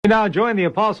now join the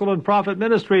Apostle and Prophet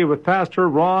Ministry with Pastor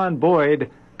Ron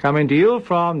Boyd, coming to you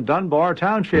from Dunbar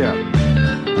Township.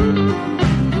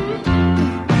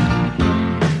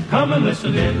 Come and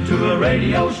listen in to a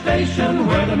radio station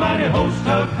where the mighty host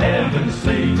of heaven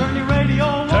sing. Turn your radio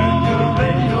on. Turn your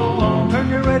radio on. Turn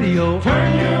your radio.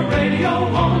 Turn your radio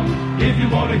on. If you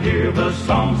want to hear the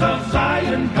songs of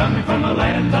Zion coming from the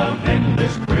land of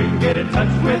endless spring, get in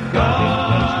touch with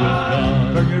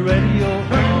God. Turn your radio.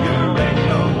 Turn your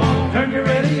radio on. Turn your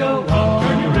radio on.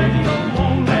 Turn your radio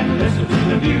on. And listen to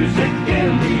the music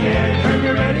in the air. Turn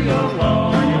your radio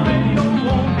on. Turn your radio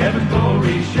on. Heaven's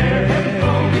glory share. Heaven's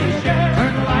glory share.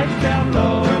 Turn the lights down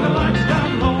low. Turn the lights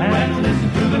down low. And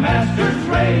listen to the Master's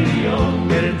radio.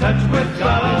 Get in touch with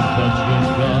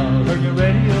God. Turn your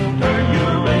radio. Turn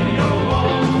your radio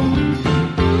on.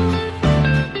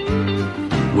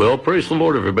 Well, praise the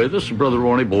Lord, everybody. This is Brother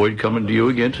Ronnie Boyd coming to you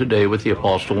again today with the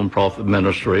Apostle and Prophet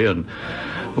Ministry. And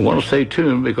I want to stay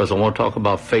tuned because I want to talk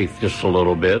about faith just a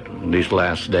little bit in these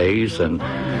last days. And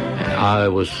I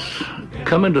was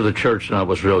coming to the church and I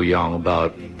was real young,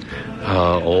 about,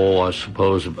 I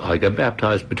suppose I got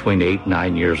baptized between 8 and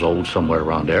 9 years old, somewhere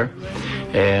around there.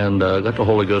 And got the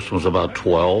Holy Ghost when I was about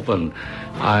 12. And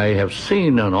I have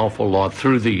seen an awful lot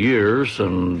through the years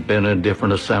and been in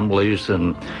different assemblies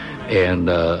and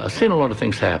I've seen a lot of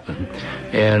things happen.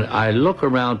 And I look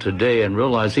around today and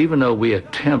realize even though we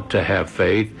attempt to have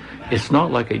faith, it's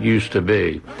not like it used to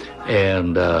be.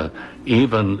 And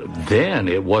even then,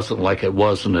 it wasn't like it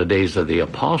was in the days of the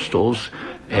apostles.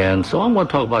 And so I'm going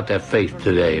to talk about that faith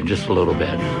today in just a little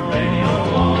bit.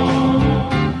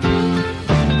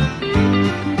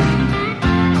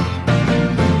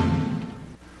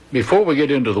 Before we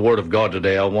get into the Word of God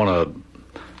today, I want to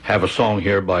have a song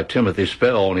here by Timothy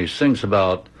Spell, and he sings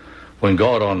about when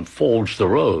God unfolds the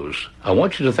rose. I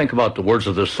want you to think about the words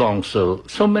of this song.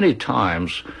 So many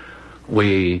times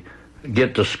we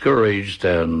get discouraged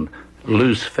and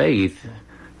lose faith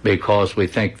because we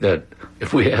think that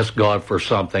if we ask God for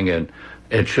something and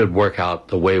it should work out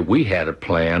the way we had it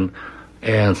planned,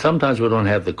 and sometimes we don't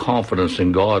have the confidence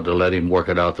in God to let him work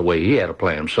it out the way he had it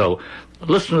planned. So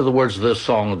listen to the words of this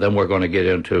song, and then we're going to get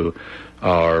into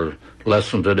our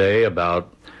lesson today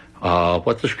about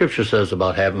what the Scripture says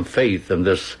about having faith in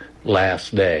this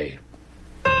last day.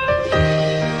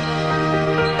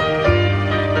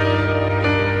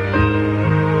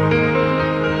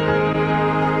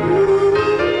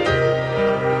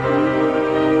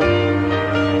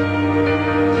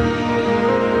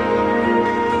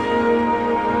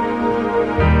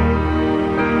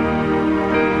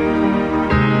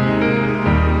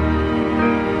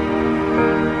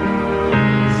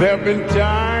 There've been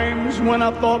times when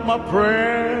I thought my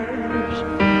prayers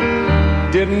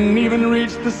didn't even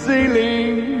reach the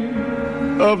ceiling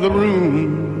of the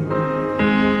room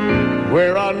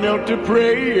where I knelt to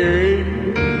pray,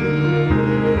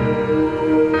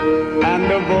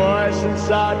 and a voice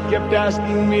inside kept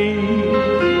asking me,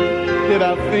 did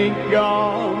I think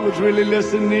God was really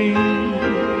listening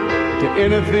to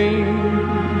anything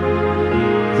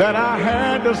that I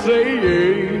had to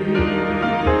say?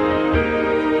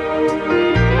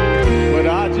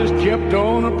 I just kept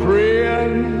on a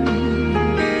praying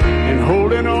and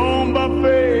holding on by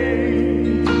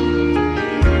faith,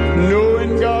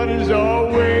 knowing God is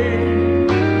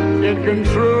always in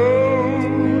control.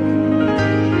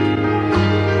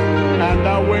 And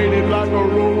I waited like a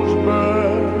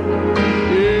rosebud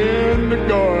in the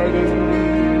garden,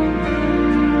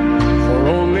 for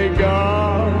only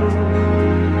God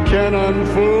can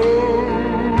unfold.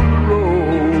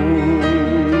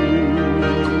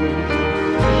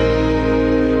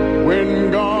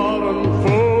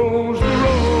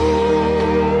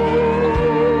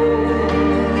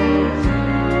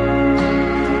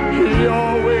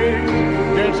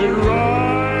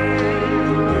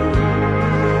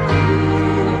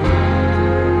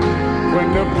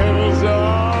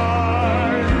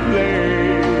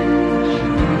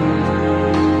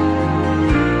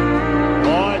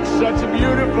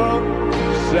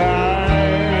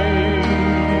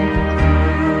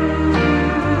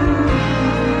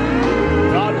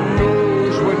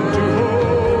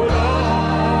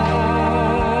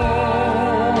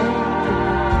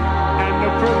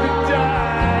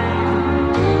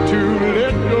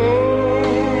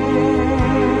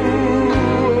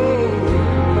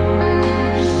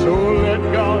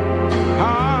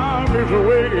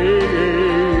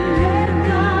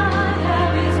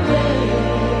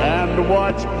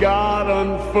 God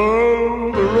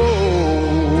unfold the road.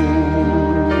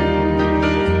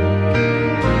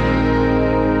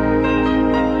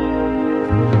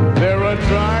 There are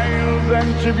trials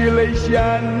and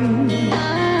tribulations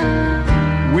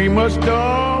must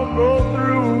all go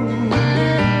through.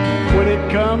 When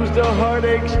it comes to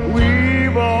heartaches,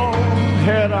 we've all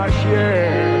had our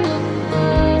share.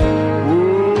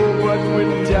 Oh, but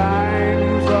when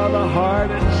times are the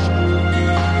hardest,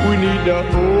 we need to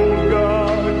hold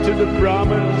God to the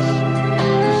promise.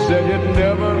 Said he'd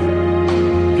never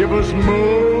give us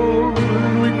more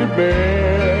than we could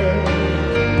bear.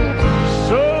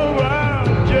 So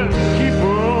I'll just keep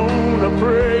on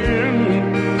a-praying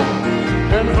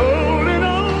and holding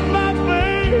on by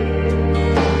faith,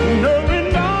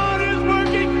 knowing God is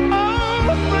working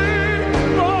all things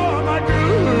for my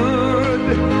good.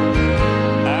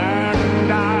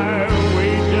 And I'll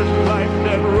wait just like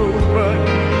that rosebud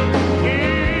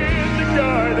in the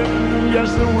garden.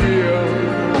 Yes, I will,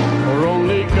 for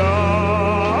only God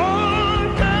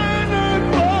can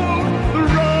unfold the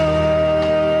rose.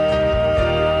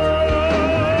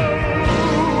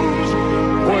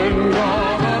 When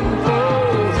God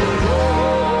unfolds the rose,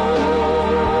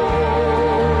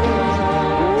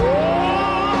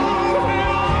 oh, he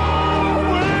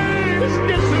always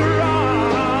gets it right.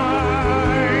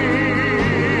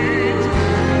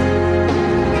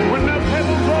 When the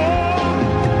petals fall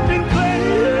in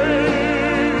place,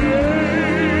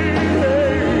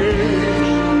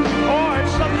 oh,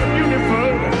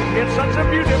 it's such a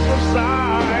beautiful sight.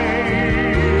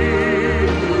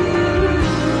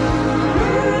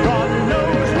 God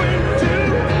knows when to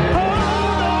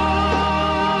hold on,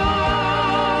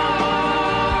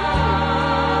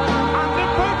 the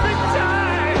perfect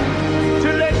time to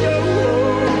let go.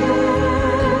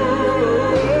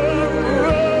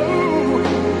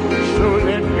 So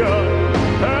let God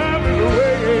have his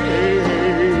way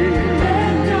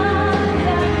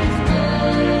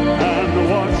and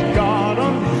watch God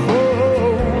unfold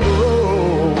the rose.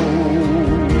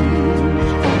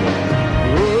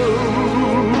 Oh,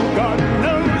 God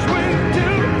knows when to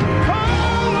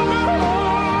hold on,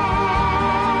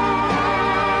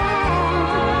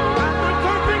 at the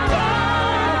perfect time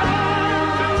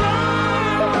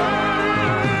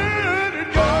to let it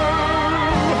go.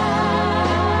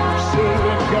 So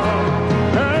let God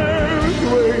have his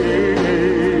way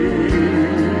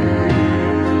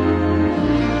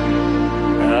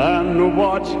and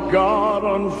watch God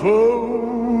unfold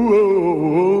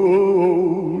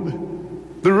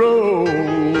the road.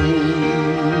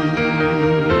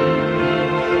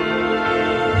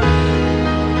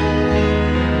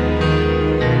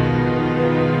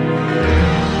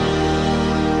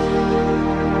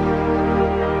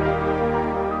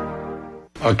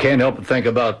 I can't help but think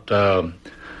about the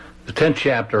 10th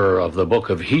chapter of the book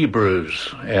of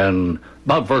Hebrews, and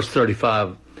about verse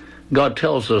 35, God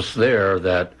tells us there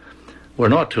that we're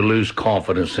not to lose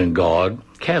confidence in God.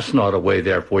 Cast not away,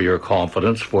 therefore, your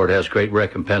confidence, for it has great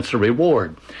recompense and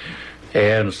reward.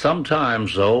 And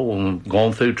sometimes, though, when we've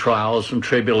gone through trials and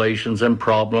tribulations and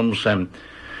problems, and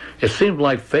it seems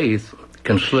like faith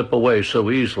can slip away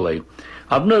so easily.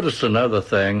 I've noticed another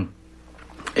thing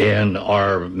in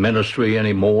our ministry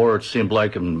anymore. It seems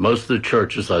like in most of the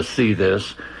churches I see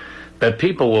this, that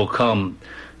people will come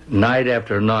night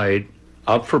after night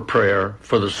up for prayer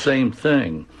for the same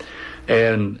thing.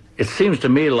 And it seems to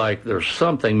me like there's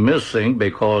something missing,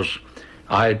 because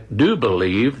I do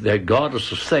believe that God is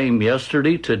the same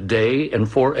yesterday, today, and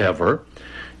forever.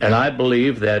 And I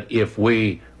believe that if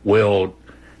we will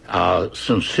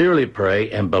sincerely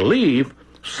pray and believe,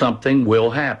 something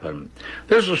will happen.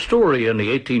 There's a story in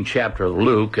the 18th chapter of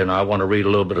Luke, and I want to read a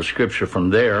little bit of scripture from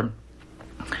there.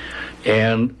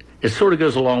 And it sort of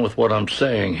goes along with what I'm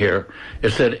saying here.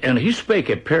 It said, "And he spake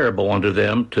a parable unto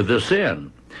them to this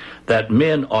end, that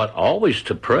men ought always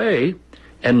to pray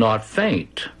and not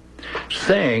faint,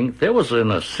 saying, there was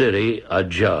in a city a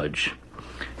judge,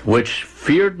 which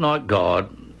feared not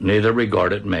God, neither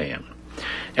regarded man.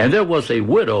 And there was a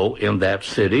widow in that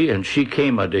city, and she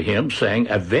came unto him, saying,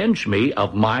 avenge me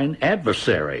of mine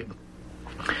adversary.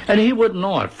 And he would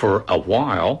not for a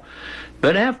while,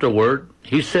 but afterward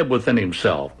he said within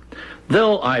himself,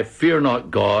 though I fear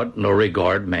not God, nor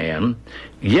regard man,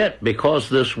 yet because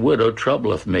this widow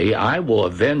troubleth me, I will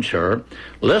avenge her,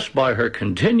 lest by her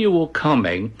continual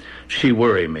coming she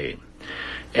worry me.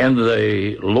 And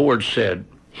the Lord said,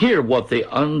 hear what the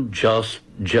unjust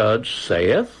judge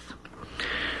saith.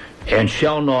 And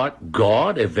shall not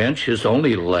God avenge his own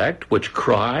elect, which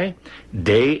cry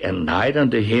day and night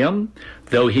unto him,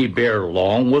 though he bear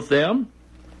long with them?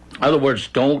 In other words,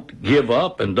 don't give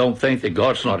up and don't think that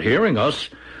God's not hearing us.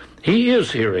 He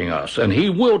is hearing us, and he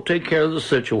will take care of the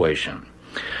situation.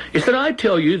 He said, I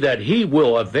tell you that he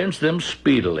will avenge them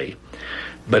speedily.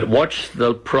 But what's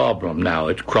the problem now?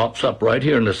 It crops up right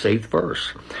here in this 8th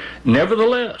verse.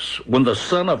 Nevertheless, when the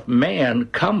Son of Man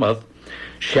cometh,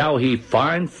 shall he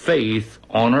find faith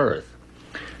on earth?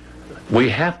 We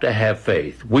have to have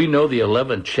faith. We know the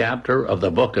 11th chapter of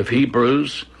the book of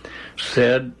Hebrews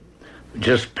said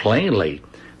just plainly,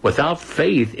 without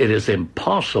faith it is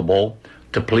impossible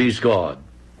to please God.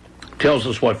 Tells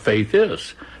us what faith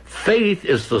is. Faith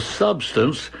is the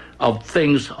substance of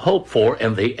things hoped for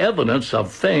and the evidence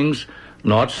of things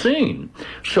not seen.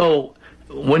 So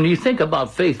when you think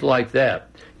about faith like that,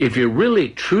 if you really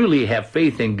truly have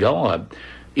faith in God,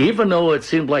 even though it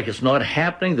seems like it's not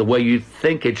happening the way you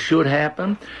think it should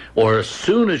happen, or as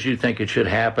soon as you think it should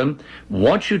happen,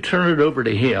 once you turn it over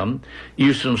to Him,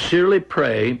 you sincerely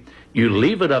pray, you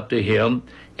leave it up to Him,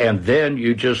 and then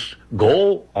you just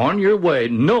go on your way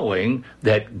knowing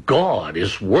that God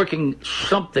is working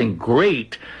something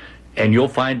great, and you'll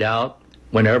find out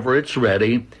whenever it's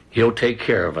ready, He'll take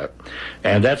care of it.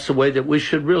 And that's the way that we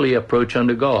should really approach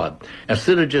unto God.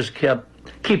 Instead of just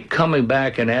keep coming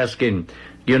back and asking,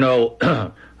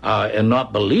 and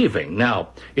not believing. Now,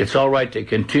 it's all right to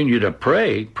continue to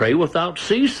pray without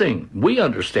ceasing. We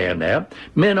understand that.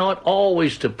 Men ought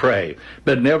always to pray.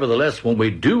 But nevertheless, when we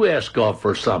do ask God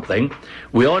for something,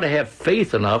 we ought to have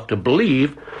faith enough to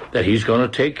believe that He's going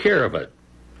to take care of it.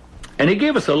 And he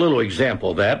gave us a little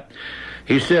example of that.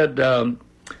 He said,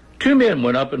 2 men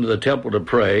went up into the temple to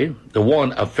pray, the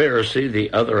one a Pharisee,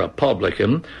 the other a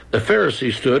publican. The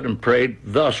Pharisee stood and prayed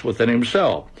thus within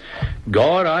himself,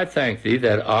 God, I thank thee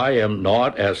that I am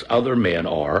not as other men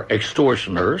are,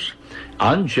 extortioners,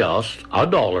 unjust,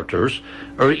 idolaters,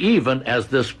 or even as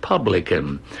this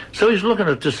publican. So he's looking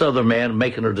at this other man,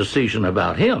 making a decision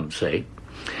about him, see.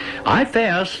 I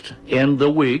fast in the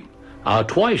week,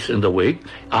 twice in the week.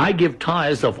 I give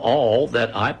tithes of all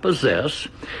that I possess,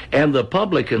 and the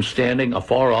publican standing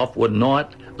afar off would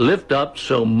not lift up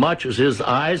so much as his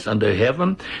eyes unto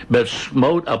heaven, but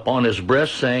smote upon his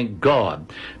breast, saying,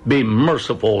 God, be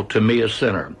merciful to me, a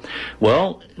sinner.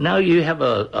 Well, now you have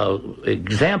a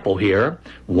example here.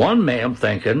 One man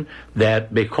thinking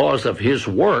that because of his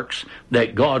works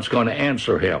that God's going to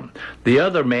answer him. The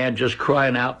other man just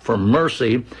crying out for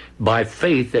mercy by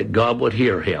faith that God would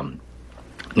hear him.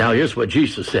 Now, here's what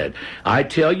Jesus said. I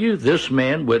tell you, this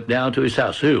man went down to his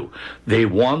house. Who? The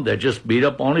one that just beat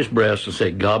up on his breast and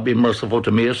said, God, be merciful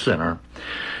to me, a sinner.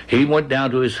 He went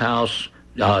down to his house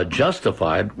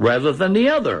justified rather than the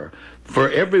other. For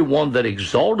every one that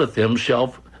exalteth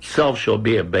himself shall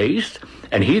be abased,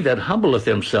 and he that humbleth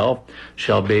himself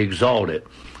shall be exalted.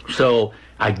 So,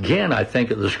 again, I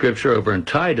think of the scripture over in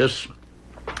Titus.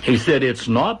 He said, it's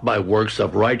not by works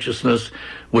of righteousness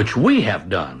which we have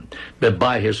done, but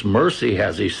by his mercy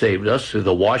has he saved us through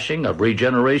the washing of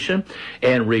regeneration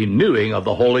and renewing of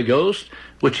the Holy Ghost,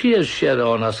 which he has shed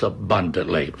on us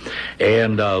abundantly,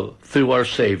 and through our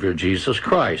Savior, Jesus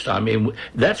Christ. I mean,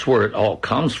 that's where it all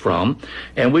comes from,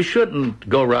 and we shouldn't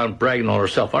go around bragging on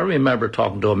ourselves. I remember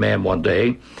talking to a man one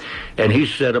day, and he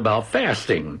said about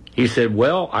fasting. He said,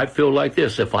 well, I feel like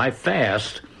this. If I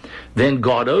fast, then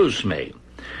God owes me.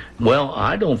 Well,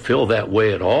 I don't feel that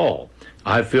way at all.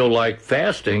 I feel like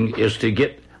fasting is to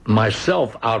get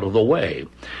myself out of the way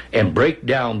and break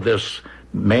down this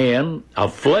man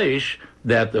of flesh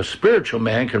that the spiritual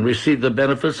man can receive the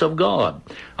benefits of God.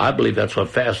 I believe that's what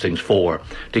fasting's for,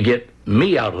 to get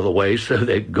me out of the way so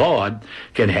that God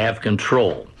can have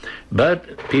control.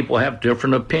 But people have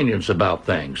different opinions about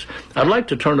things. I'd like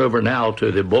to turn over now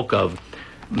to the book of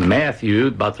Matthew,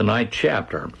 about the 9th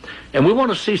chapter. And we want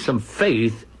to see some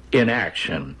faith in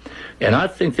action. And I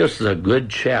think this is a good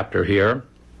chapter here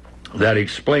that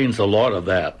explains a lot of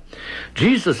that.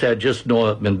 Jesus had just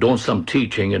been doing some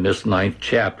teaching in this 9th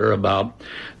chapter about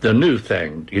the new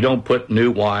thing. You don't put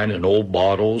new wine in old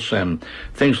bottles and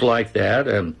things like that,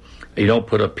 and you don't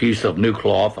put a piece of new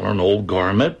cloth on an old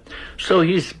garment. So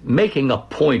he's making a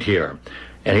point here,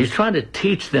 and he's trying to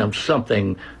teach them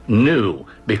something new,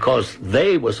 because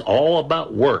they was all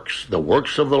about works, the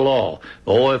works of the law.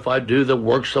 Oh, if I do the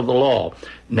works of the law.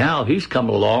 Now he's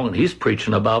coming along and he's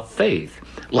preaching about faith,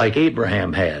 like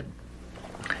Abraham had.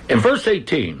 In verse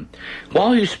 18,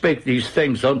 while he spake these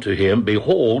things unto him,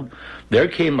 behold, there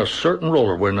came a certain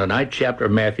ruler. We're in the 9th chapter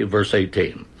of Matthew, verse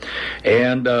 18.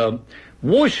 And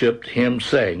worshipped him,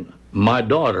 saying, my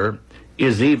daughter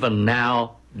is even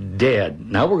now dead.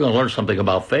 Now we're going to learn something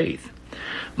about faith.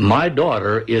 My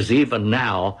daughter is even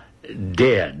now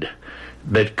dead,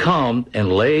 but come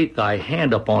and lay thy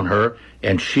hand upon her,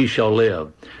 and she shall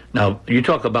live. Now, you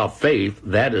talk about faith,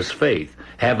 that is faith.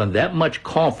 Having that much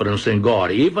confidence in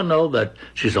God, even though that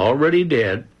she's already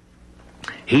dead,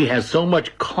 He has so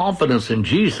much confidence in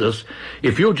Jesus.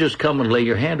 If you'll just come and lay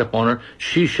your hand upon her,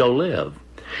 she shall live.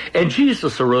 And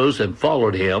Jesus arose and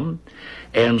followed him,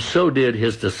 and so did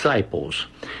his disciples.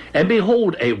 And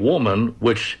behold, a woman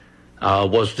which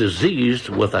was diseased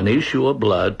with an issue of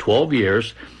blood 12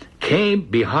 years, came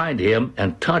behind him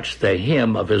and touched the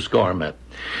hem of his garment.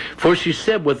 For she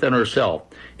said within herself,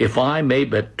 if I may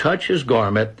but touch his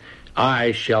garment,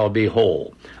 I shall be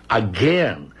whole.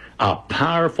 Again, a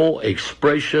powerful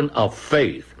expression of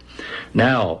faith.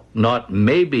 Now, not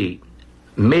maybe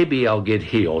I'll get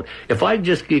healed. If I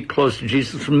just get close to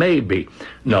Jesus, maybe.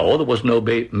 No, there was no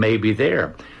maybe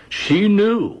there. She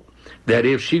knew that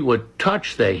if she would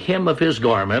touch the hem of his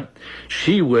garment,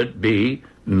 she would be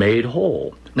made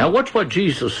whole. Now, watch what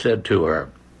Jesus said to her.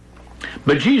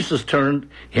 But Jesus turned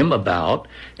him about,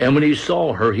 and when he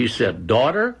saw her, he said,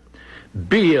 daughter,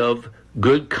 be of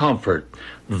good comfort.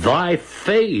 Thy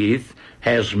faith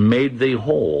has made thee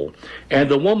whole. And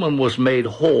the woman was made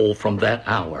whole from that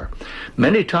hour.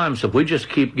 Many times, if we just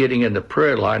keep getting in the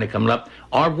prayer line and coming up,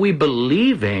 are we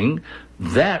believing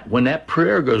that when that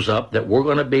prayer goes up, that we're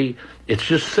going to be, it's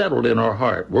just settled in our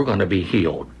heart, we're going to be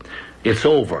healed. It's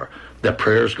over. The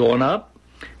prayer's going up,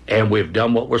 and we've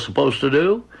done what we're supposed to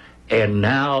do, and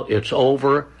now it's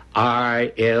over.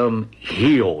 I am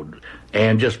healed.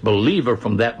 And just believe her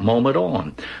from that moment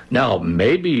on. Now,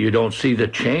 maybe you don't see the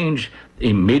change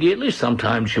immediately.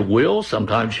 Sometimes you will,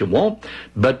 sometimes you won't.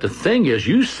 But the thing is,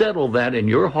 you settle that in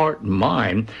your heart and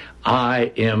mind,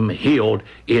 I am healed,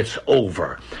 it's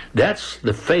over. That's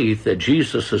the faith that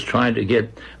Jesus is trying to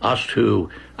get us to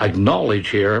acknowledge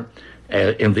here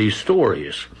in these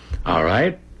stories. All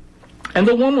right? And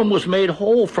the woman was made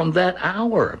whole from that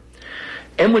hour.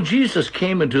 And when Jesus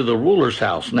came into the ruler's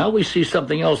house, now we see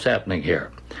something else happening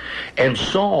here, and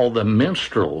saw the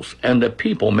minstrels and the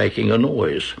people making a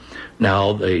noise.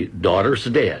 Now the daughter's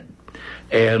dead,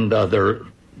 and they're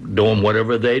doing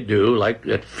whatever they do, like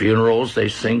at funerals, they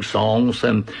sing songs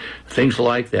and things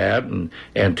like that,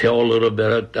 and tell a little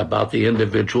bit about the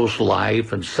individual's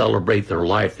life and celebrate their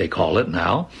life, they call it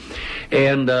now.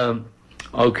 And,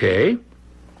 okay,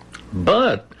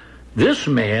 but this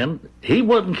man, he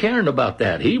wasn't caring about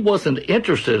that. He wasn't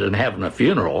interested in having a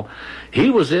funeral. He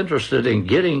was interested in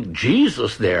getting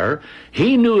Jesus there.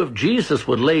 He knew if Jesus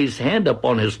would lay his hand up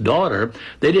on his daughter,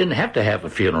 they didn't have to have a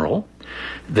funeral.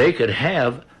 They could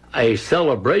have a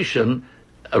celebration,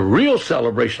 a real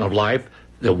celebration of life,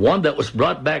 the one that was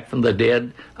brought back from the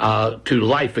dead to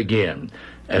life again.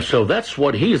 And so that's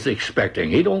what he's expecting.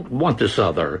 He don't want this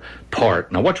other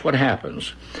part. Now watch what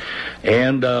happens.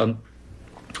 And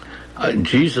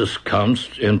Jesus comes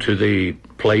into the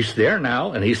place there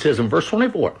now, and he says in verse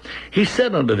 24, he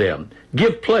said unto them,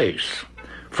 give place,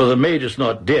 for the maid is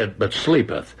not dead, but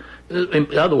sleepeth.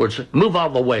 In other words, move out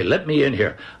of the way. Let me in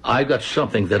here. I've got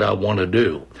something that I want to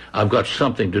do. I've got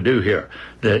something to do here.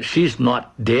 That she's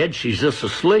not dead, she's just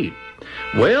asleep.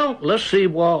 Well, let's see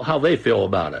how they feel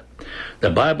about it.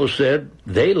 The Bible said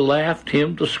they laughed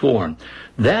him to scorn.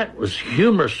 That was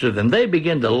humorous to them. They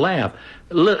began to laugh.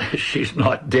 Look, she's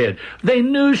not dead. They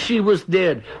knew she was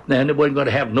dead. And they wasn't going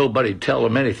to have nobody tell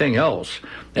them anything else.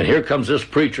 And here comes this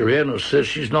preacher in and says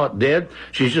she's not dead.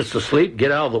 She's just asleep.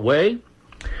 Get out of the way.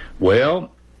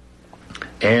 Well,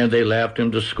 and they laughed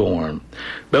him to scorn.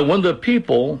 But when the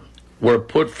people were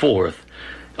put forth,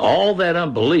 all that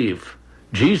unbelief,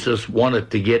 Jesus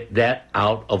wanted to get that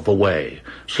out of the way.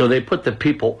 So they put the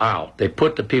people out. They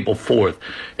put the people forth.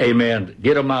 Amen.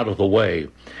 Get them out of the way.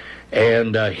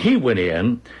 And he went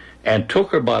in and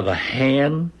took her by the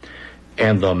hand,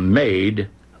 and the maid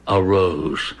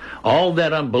arose. All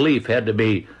that unbelief had to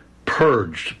be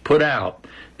purged, put out.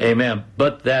 Amen.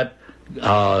 But that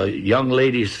young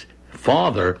lady's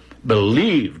father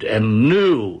believed and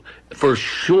knew for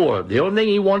sure. The only thing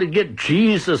he wanted to get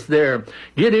Jesus there.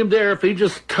 Get him there. If he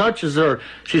just touches her,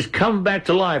 she's coming back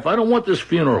to life. I don't want this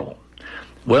funeral.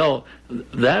 Well,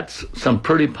 that's some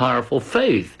pretty powerful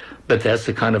faith. But that's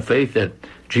the kind of faith that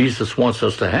Jesus wants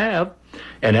us to have.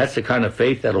 And that's the kind of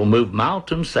faith that'll move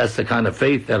mountains. That's the kind of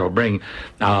faith that'll bring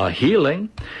healing.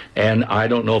 And I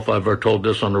don't know if I've ever told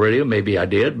this on the radio. Maybe I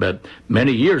did. But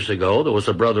many years ago, there was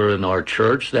a brother in our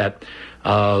church that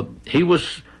he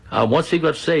was, once he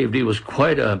got saved, he was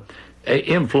quite a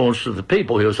influence to the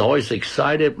people. He was always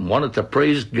excited and wanted to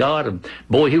praise God. And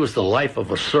boy, he was the life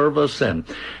of a service. And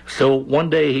so one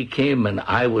day he came, and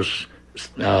I was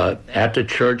at the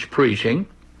church preaching,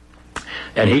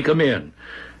 and he come in.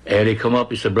 And he come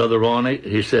up, he said, Brother Ronnie,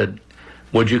 he said,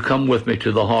 would you come with me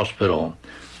to the hospital?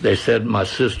 They said, my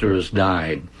sister is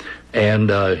dying. And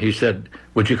he said,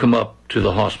 would you come up to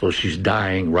the hospital? She's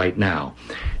dying right now.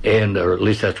 or at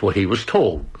least that's what he was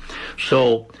told.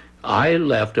 So I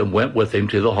left and went with him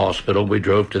to the hospital. We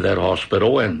drove to that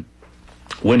hospital and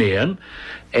went in,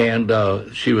 and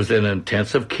she was in an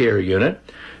intensive care unit.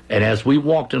 And as we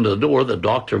walked into the door, the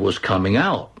doctor was coming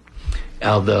out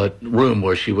of the room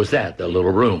where she was at, the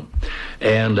little room.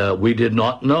 And we did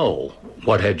not know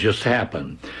what had just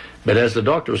happened. But as the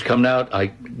doctor was coming out, I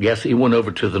guess he went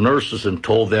over to the nurses and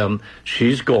told them,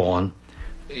 she's gone,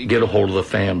 get a hold of the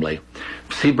family.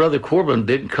 See, Brother Corbin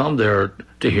didn't come there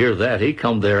to hear that. He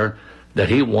come there that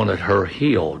he wanted her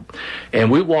healed.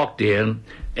 And we walked in,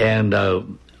 and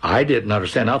I didn't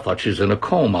understand. I thought she was in a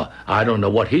coma. I don't know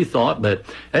what he thought, but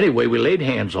anyway, we laid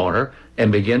hands on her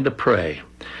and began to pray.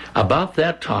 About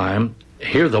that time,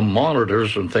 here the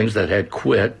monitors and things that had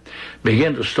quit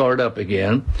began to start up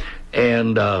again,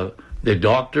 and the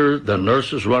doctor, the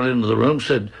nurses running into the room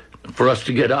said for us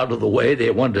to get out of the way.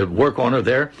 They wanted to work on her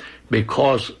there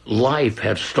because life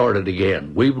had started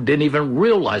again. We didn't even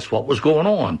realize what was going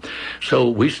on. So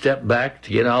we stepped back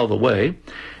to get out of the way,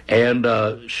 and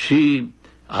she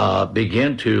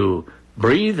began to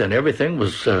breathe, and everything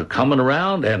was coming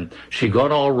around, and she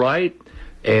got all right.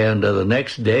 And the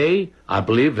next day, I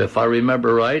believe, if I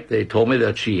remember right, they told me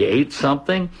that she ate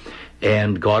something,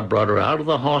 and God brought her out of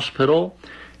the hospital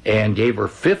and gave her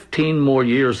 15 more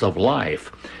years of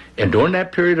life. And during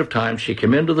that period of time, she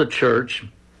came into the church,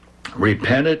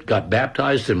 repented, got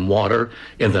baptized in water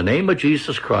in the name of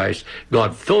Jesus Christ.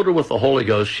 God filled her with the Holy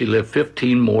Ghost. She lived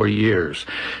 15 more years.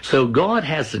 So God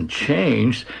hasn't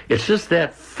changed. It's just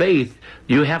that faith.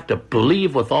 You have to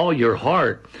believe with all your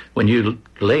heart. When you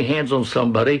lay hands on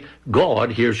somebody,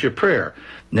 God hears your prayer.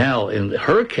 Now, in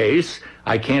her case,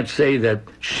 I can't say that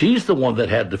she's the one that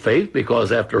had the faith,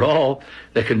 because after all,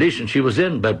 the condition she was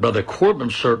in, but Brother Corbin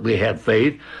certainly had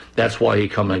faith. That's why he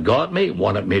come and got me,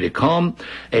 wanted me to come.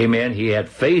 Amen. He had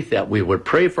faith that we would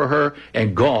pray for her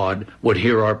and God would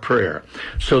hear our prayer.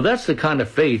 So that's the kind of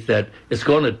faith that it's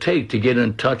going to take to get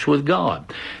in touch with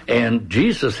God. And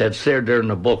Jesus had said there in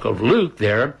the book of Luke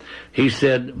there, he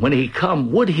said, when he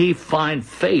come, would he find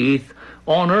faith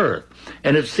on earth?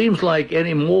 And it seems like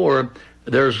anymore,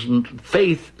 there's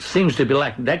faith seems to be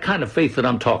lacking. That kind of faith that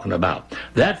I'm talking about.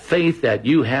 That faith that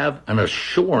you have an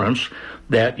assurance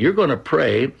that you're going to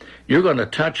pray, you're going to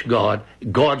touch God,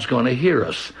 God's going to hear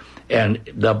us. And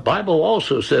the Bible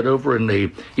also said over in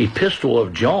the epistle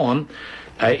of John,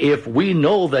 if we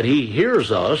know that he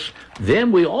hears us,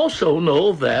 then we also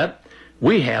know that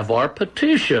we have our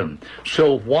petition.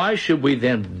 So why should we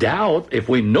then doubt? If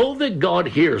we know that God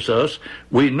hears us,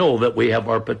 we know that we have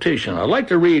our petition. I'd like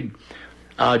to read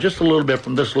just a little bit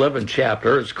from this 11th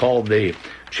chapter. It's called the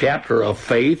chapter of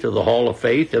faith, or the hall of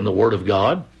faith in the Word of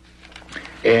God.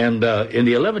 And in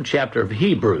the 11th chapter of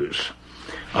Hebrews,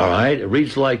 all right, it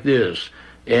reads like this.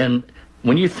 And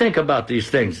when you think about these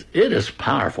things, it is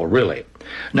powerful, really.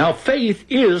 Now, faith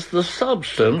is the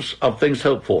substance of things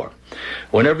hoped for.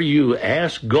 Whenever you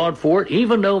ask God for it,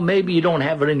 even though maybe you don't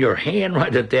have it in your hand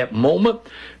right at that moment,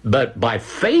 but by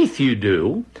faith you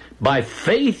do, by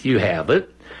faith you have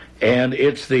it, and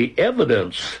it's the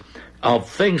evidence of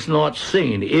things not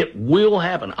seen. It will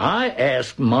happen. I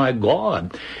asked my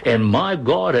God, and my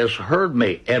God has heard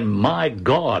me, and my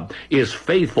God is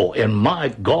faithful, and my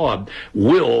God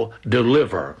will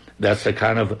deliver. That's the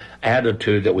kind of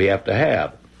attitude that we have to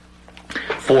have.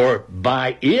 For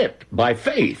by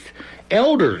faith,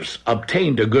 elders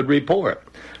obtained a good report.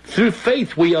 Through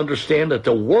faith we understand that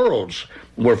the worlds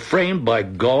were framed by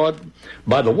God,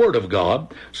 by the Word of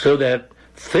God, so that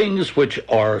things which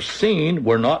are seen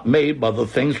were not made by the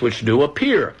things which do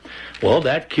appear. Well,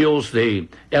 that kills the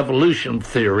evolution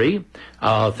theory,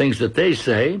 things that they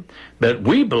say, but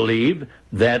we believe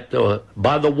that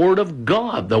by the Word of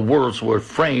God, the worlds were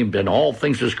framed and all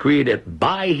things was created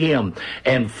by Him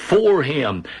and for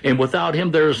Him. And without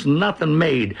Him, there's nothing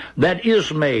made that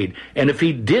is made. And if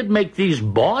He did make these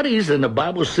bodies, and the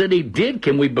Bible said He did,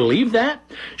 can we believe that?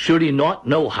 Should He not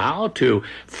know how to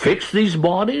fix these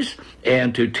bodies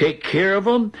and to take care of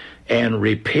them and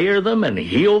repair them and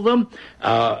heal them?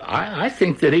 I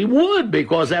think that He would,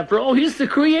 because after all, He's the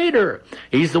Creator.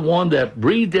 He's the one that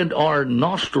breathed into our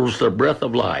nostrils the breath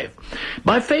of life.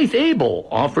 By faith, Abel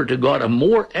offered to God a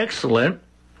more excellent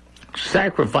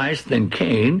sacrifice than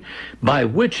Cain, by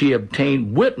which he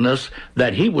obtained witness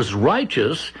that he was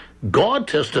righteous, God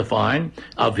testifying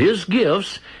of his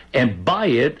gifts, and by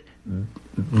it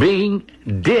being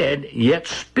dead yet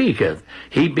speaketh.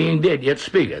 He being dead yet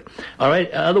speaketh. All right,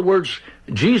 in other words,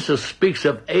 Jesus speaks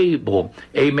of Abel,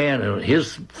 amen, and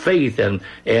his faith and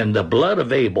the blood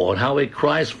of Abel and how he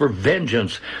cries for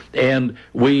vengeance. And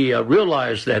we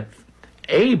realize that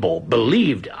Abel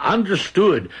believed,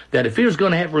 understood that if he was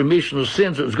going to have remission of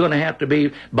sins, it was going to have to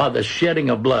be by the shedding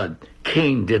of blood.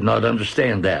 Cain did not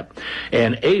understand that.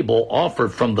 And Abel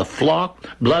offered from the flock,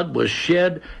 blood was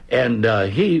shed, and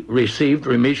he received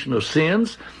remission of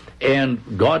sins.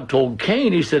 And God told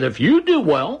Cain, he said, if you do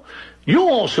well, you'll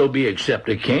also be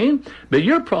accepted, Cain. But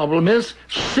your problem is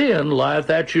sin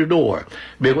lieth at your door.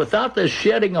 But without the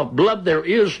shedding of blood, there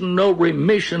is no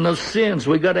remission of sins.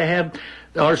 We got to have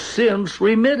our sins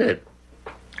remitted.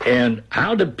 And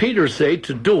how did Peter say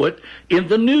to do it in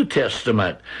the New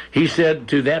Testament? He said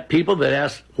to that people that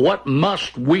asked, what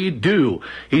must we do?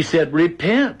 He said,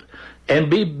 repent and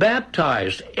be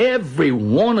baptized, every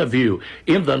one of you,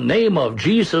 in the name of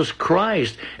Jesus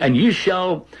Christ, and you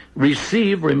shall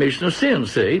receive remission of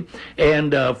sins, see?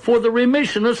 And for the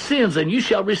remission of sins, and you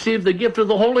shall receive the gift of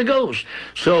the Holy Ghost.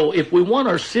 So if we want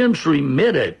our sins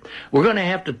remitted, we're going to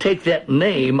have to take that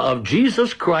name of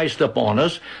Jesus Christ upon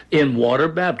us in water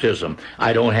baptism.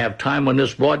 I don't have time on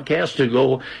this broadcast to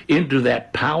go into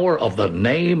that power of the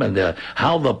name and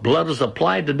how the blood is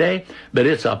applied today, but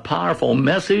it's a powerful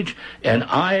message, and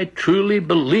I truly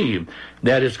believe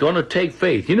that it's going to take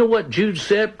faith. You know what Jude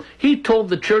said? He told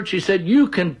the church, he said, you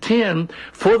contend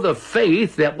for the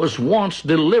faith that was once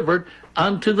delivered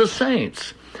unto the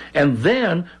saints. And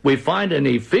then we find in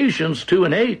Ephesians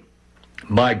 2:8,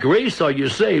 by grace are you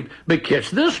saved. But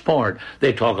catch this part.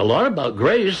 They talk a lot about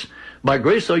grace. By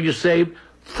grace are you saved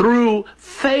through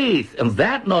faith, and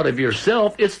that not of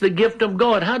yourself, it's the gift of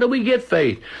God. How do we get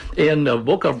faith? In the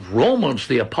book of Romans,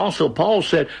 the Apostle Paul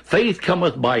said, faith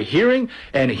cometh by hearing,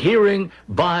 and hearing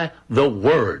by the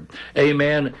word.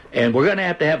 Amen. And we're going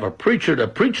to have a preacher to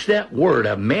preach that word,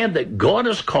 a man that God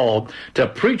has called to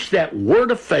preach that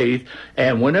word of faith.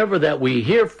 And whenever that we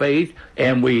hear faith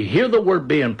and we hear the word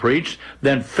being preached,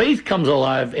 then faith comes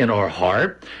alive in our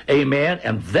heart. Amen.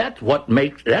 And that's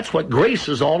what grace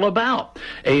is all about.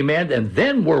 Amen. And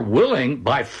then we're willing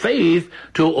by faith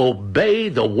to obey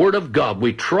the word of God.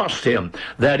 We trust him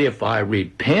that if I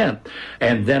repent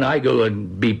and then I go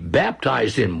and be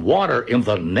baptized in water in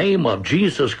the name of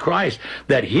Jesus Christ,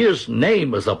 that his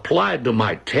name is applied to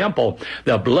my temple.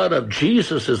 The blood of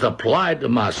Jesus is applied to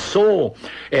my soul,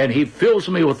 and he fills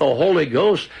me with the Holy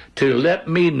Ghost to let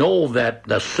me know that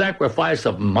the sacrifice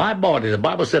of my body, the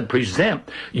Bible said, present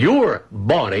your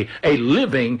body a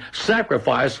living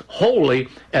sacrifice, holy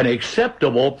and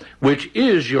acceptable, which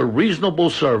is your reasonable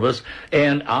service.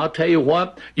 And I'll tell you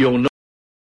what, you'll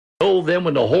know then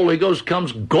when the Holy Ghost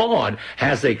comes, God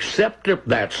has accepted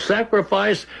that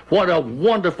sacrifice. What a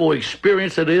wonderful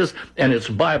experience it is, and it's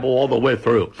Bible all the way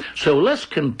through. So let's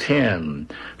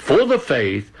contend for the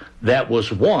faith that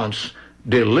was once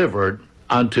delivered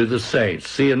unto the saints.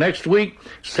 See you next week,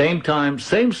 same time,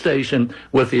 same station,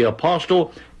 with the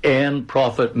Apostle and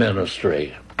Prophet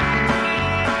Ministry.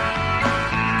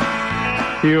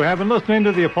 You have been listening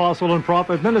to the Apostle and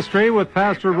Prophet Ministry with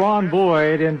Pastor Ron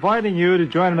Boyd, inviting you to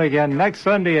join him again next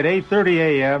Sunday at 8:30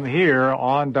 a.m. here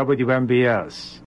on WMBS.